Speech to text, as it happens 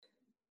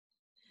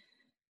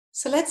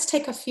So let's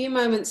take a few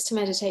moments to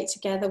meditate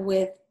together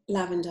with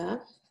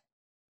lavender.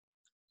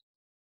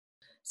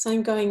 So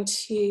I'm going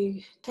to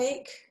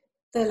take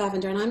the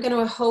lavender and I'm going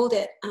to hold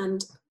it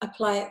and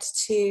apply it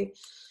to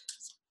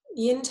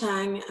yin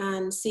tang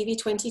and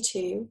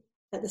CV22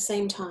 at the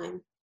same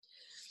time.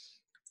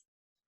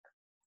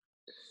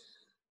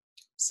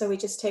 So we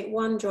just take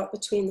one drop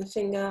between the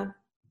finger,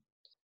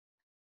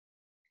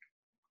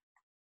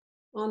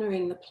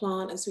 honoring the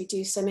plant as we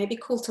do so. Maybe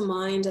call to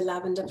mind a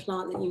lavender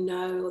plant that you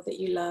know or that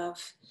you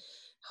love,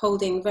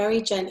 holding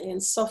very gently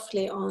and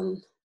softly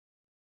on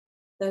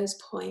those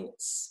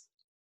points.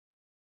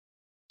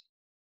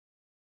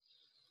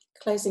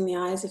 Closing the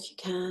eyes if you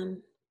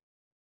can.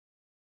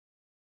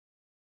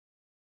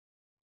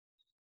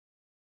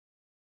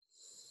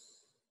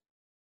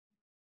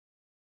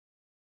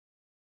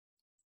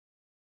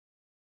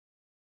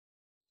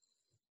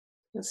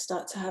 You'll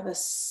start to have a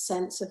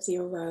sense of the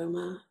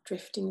aroma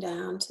drifting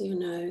down to your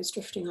nose,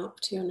 drifting up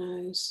to your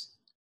nose.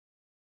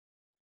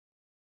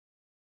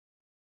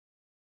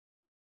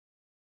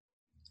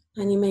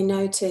 And you may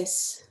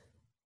notice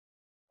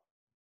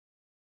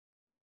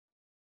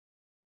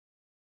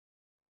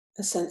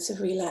a sense of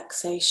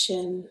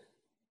relaxation.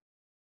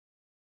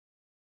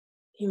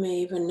 You may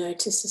even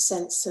notice a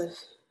sense of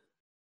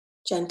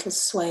gentle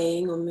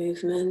swaying or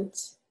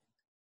movement.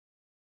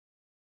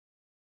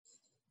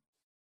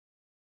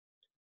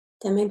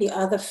 There may be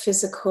other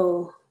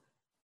physical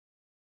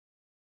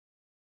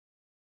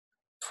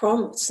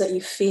prompts that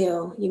you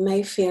feel. You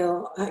may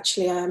feel,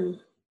 actually, I'm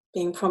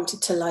being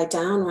prompted to lie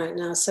down right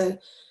now. So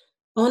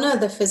honor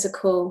the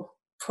physical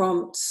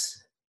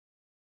prompts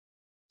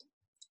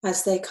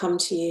as they come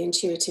to you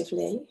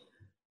intuitively.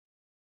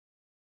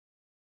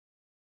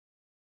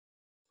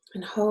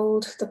 And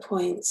hold the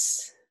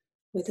points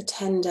with a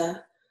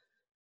tender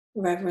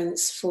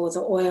reverence for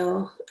the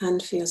oil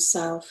and for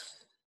yourself.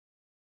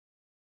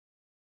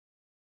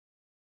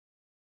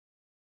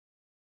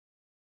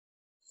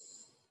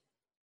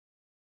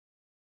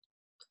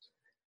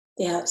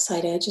 The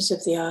outside edges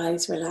of the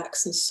eyes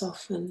relax and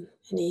soften.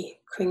 Any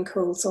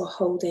crinkles or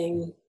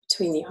holding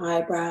between the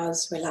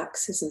eyebrows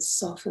relaxes and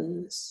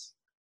softens.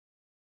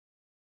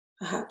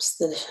 Perhaps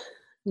the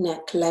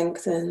neck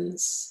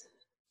lengthens.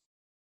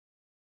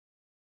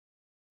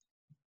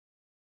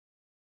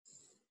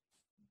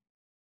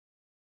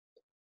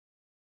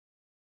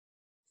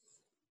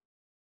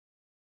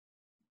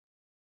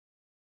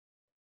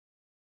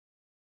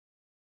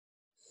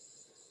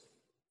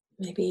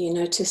 Maybe you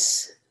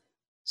notice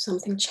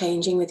something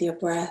changing with your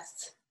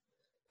breath.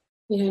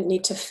 You don't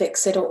need to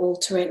fix it or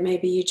alter it.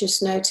 Maybe you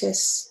just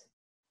notice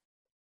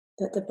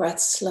that the breath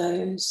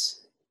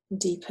slows,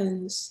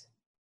 deepens.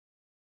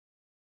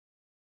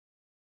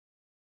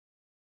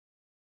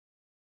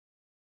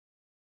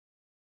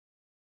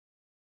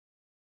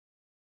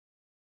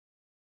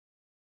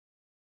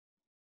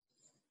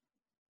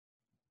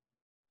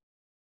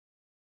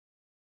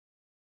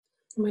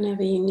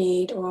 Whenever you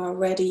need or are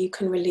ready, you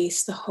can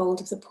release the hold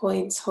of the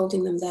points,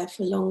 holding them there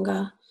for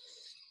longer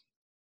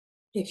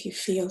if you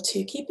feel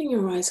to, keeping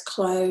your eyes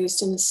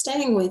closed and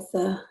staying with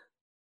the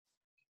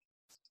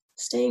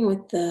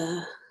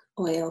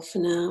oil for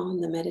now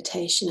and the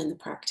meditation and the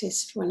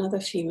practice for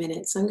another few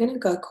minutes. I'm going to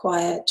go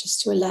quiet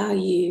just to allow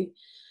you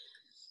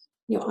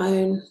your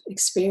own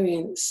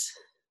experience.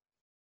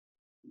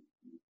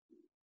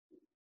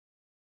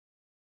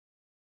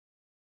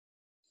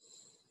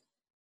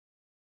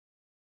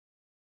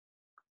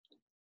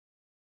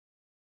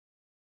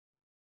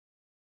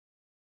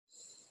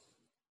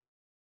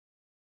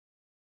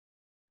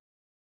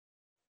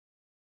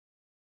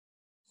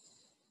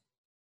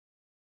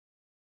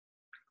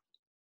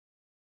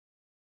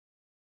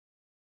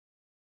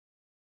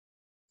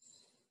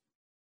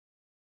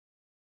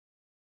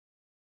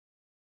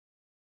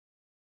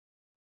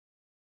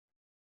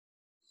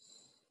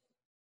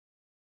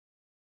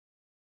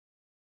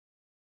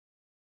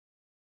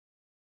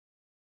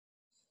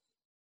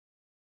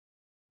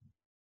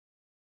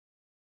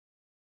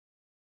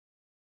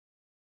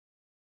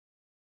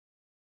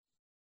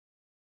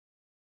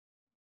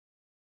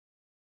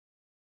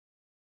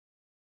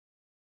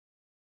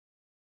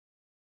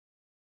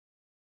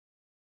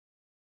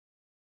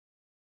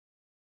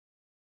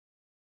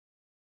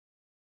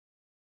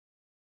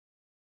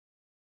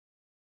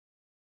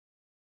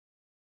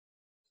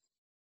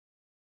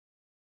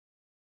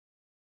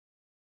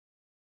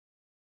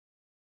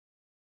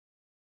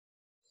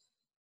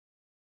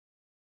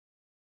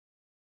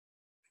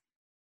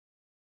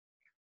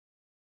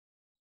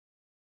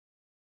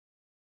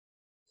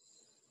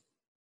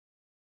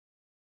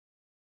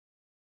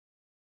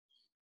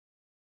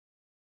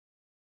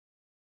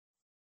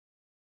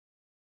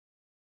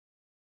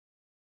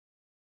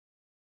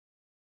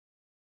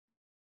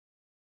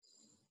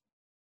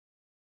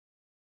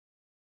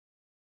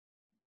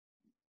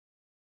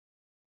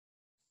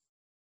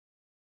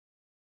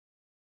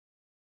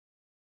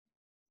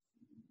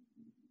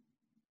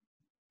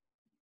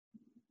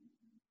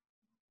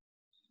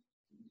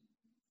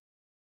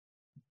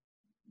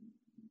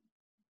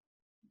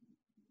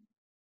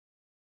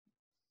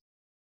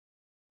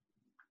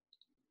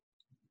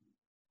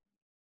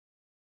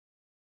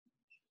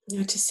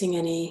 Noticing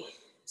any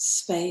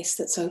space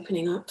that's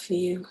opening up for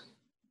you,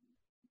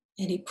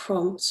 any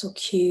prompts or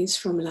cues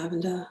from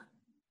lavender.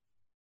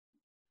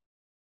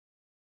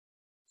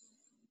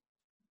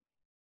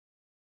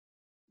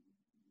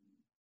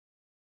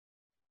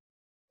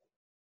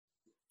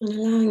 And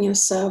allowing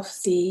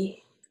yourself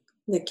the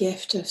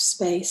gift of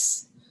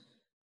space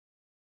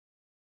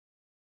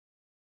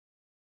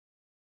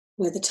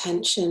with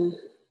attention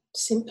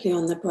simply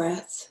on the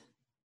breath.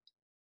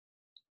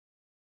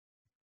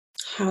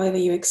 However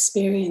you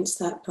experience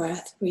that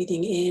breath,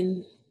 breathing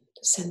in,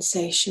 the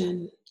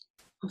sensation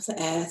of the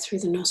air through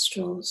the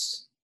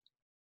nostrils,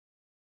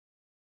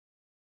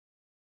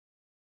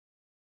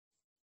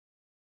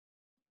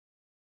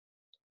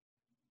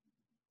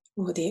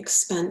 or the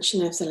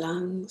expansion of the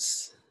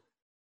lungs,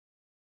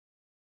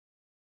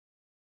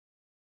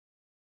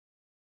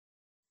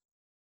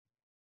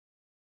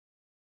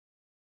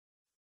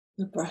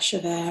 the brush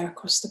of air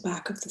across the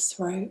back of the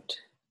throat.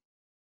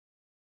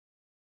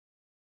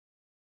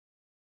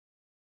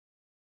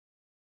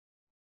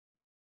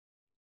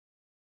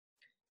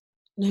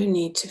 No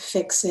need to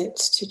fix it,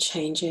 to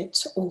change it,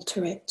 to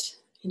alter it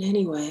in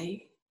any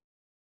way.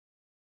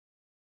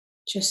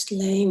 Just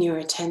laying your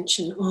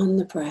attention on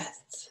the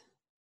breath.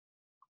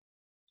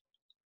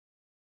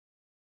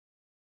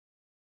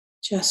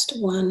 Just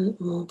one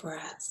more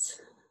breath.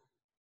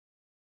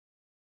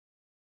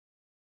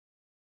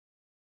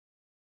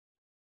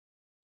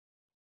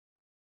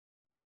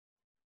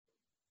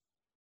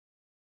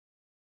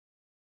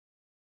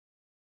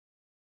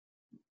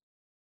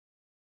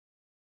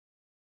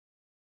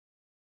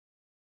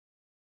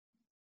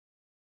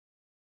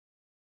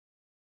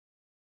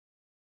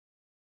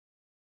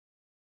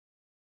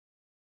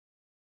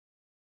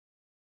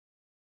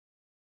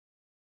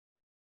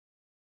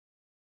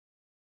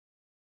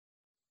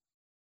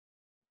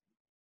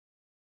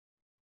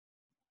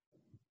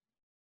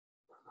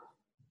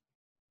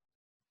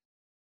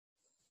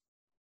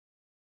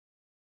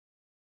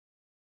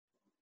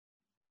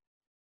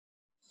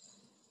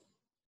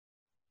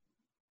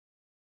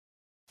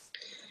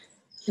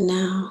 And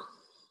now,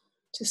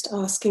 just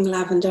asking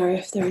Lavender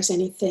if there is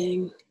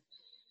anything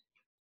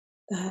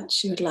that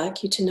she would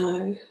like you to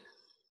know.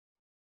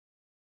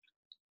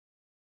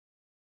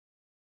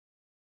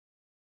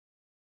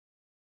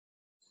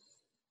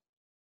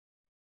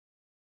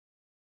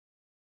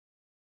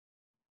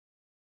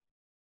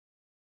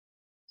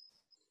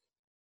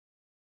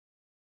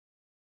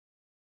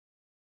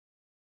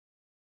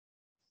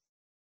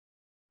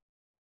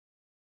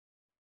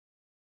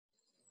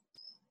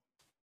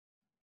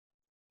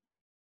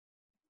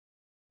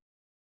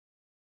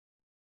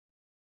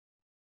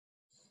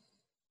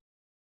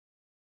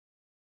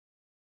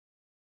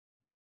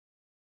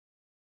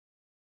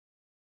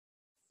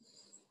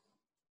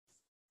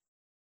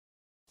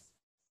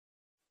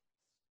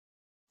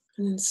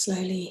 And then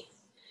slowly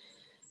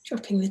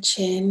dropping the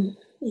chin,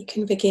 you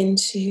can begin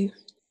to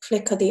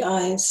flicker the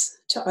eyes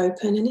to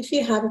open. And if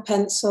you have a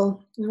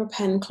pencil or a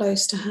pen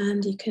close to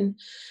hand, you can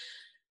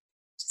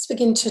just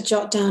begin to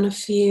jot down a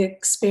few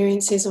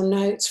experiences or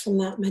notes from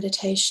that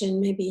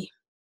meditation. Maybe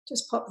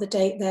just pop the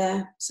date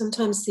there.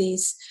 Sometimes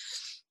these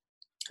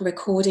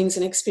recordings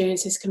and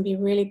experiences can be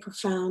really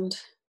profound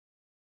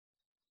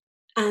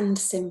and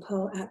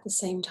simple at the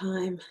same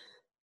time.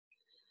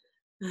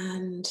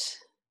 And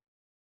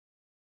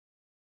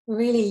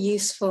really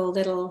useful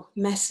little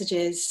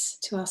messages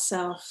to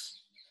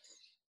ourselves.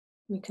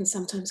 We can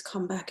sometimes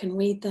come back and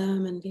read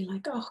them and be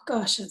like, oh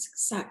gosh, that's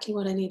exactly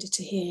what I needed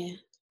to hear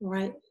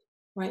right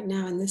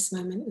now in this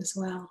moment as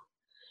well.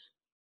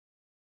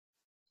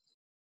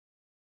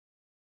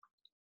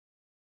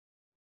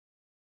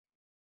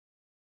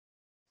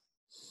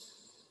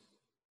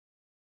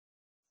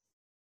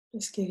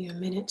 Just give you a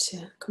minute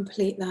to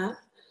complete that.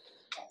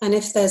 And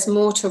if there's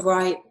more to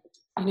write,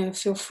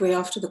 feel free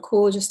after the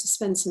call just to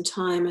spend some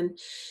time. And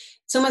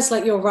it's almost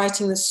like you're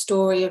writing the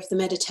story of the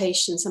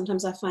meditation.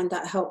 Sometimes I find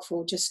that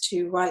helpful, just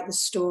to write the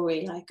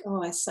story, like,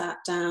 oh, I sat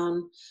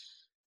down,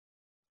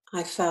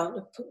 I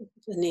felt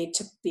the need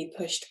to be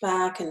pushed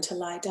back and to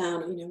lie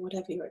down,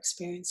 whatever your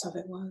experience of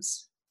it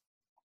was.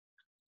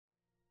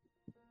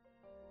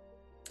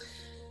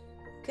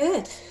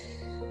 Good.